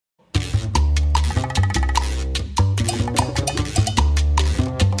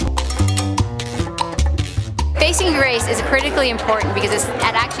Facing race is critically important because it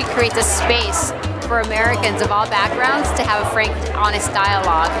actually creates a space for Americans of all backgrounds to have a frank, honest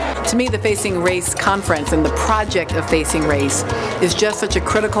dialogue. To me, the Facing Race conference and the project of Facing Race is just such a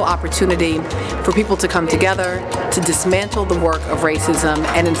critical opportunity for people to come together, to dismantle the work of racism,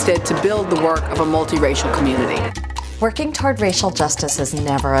 and instead to build the work of a multiracial community. Working toward racial justice is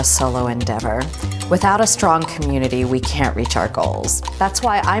never a solo endeavor. Without a strong community, we can't reach our goals. That's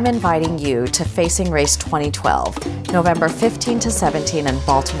why I'm inviting you to Facing Race 2012, November 15 to 17 in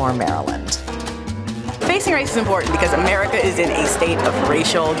Baltimore, Maryland. Facing race is important because America is in a state of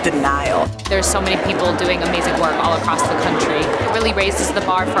racial denial. There's so many people doing amazing work all across the country. It really raises the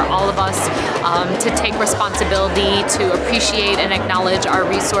bar for all of us to take responsibility, to appreciate and acknowledge our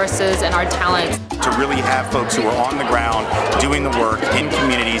resources and our talents. To really have folks who are on the ground doing the work in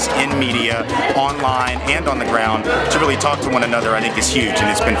communities, in media, online and on the ground to really talk to one another, I think is huge, and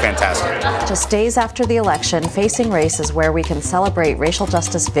it's been fantastic. Just days after the election, Facing Race is where we can celebrate racial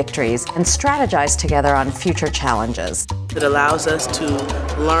justice victories and strategize together on future challenges. It allows us to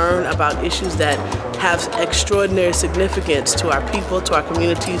learn about issues that have extraordinary significance to our people, to our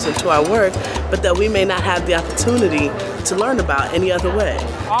communities, and to our work, but that we may not have the opportunity to learn about any other way.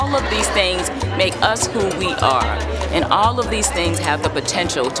 All of these things make us who we are, and all of these things have the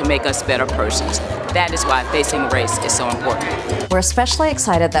potential to make us better persons. That is why Facing Race is so important. We're especially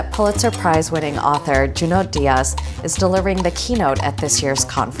excited that Pulitzer Prize-winning author Junot Diaz is delivering the keynote at this year's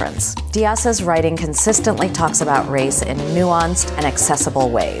conference. Diaz's writing consistently talks about race in nuanced and accessible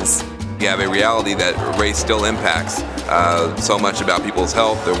ways. You have a reality that race still impacts so much about people's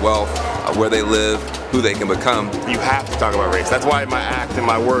health, their wealth, where they live, who they can become. You have to talk about race. That's why in my act and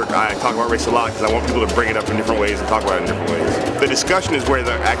my work I talk about race a lot, because I want people to bring it up in different ways and talk about it in different ways. The discussion is where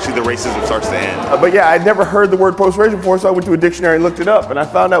actually the racism starts to end. But yeah, I'd never heard the word post-racial before, so I went to a dictionary and looked it up, and I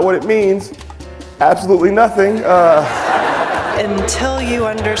found out what it means. Absolutely nothing. Until you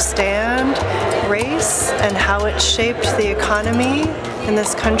understand race and how it shaped the economy in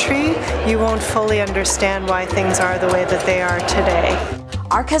this country, you won't fully understand why things are the way that they are today.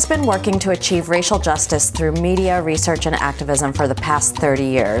 ARC has been working to achieve racial justice through media, research, and activism for the past 30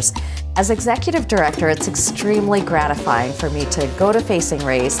 years. As executive director, it's extremely gratifying for me to go to Facing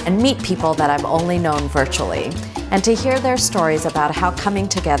Race and meet people that I've only known virtually, and to hear their stories about how coming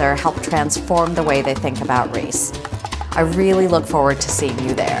together helped transform the way they think about race. I really look forward to seeing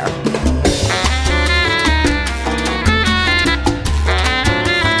you there.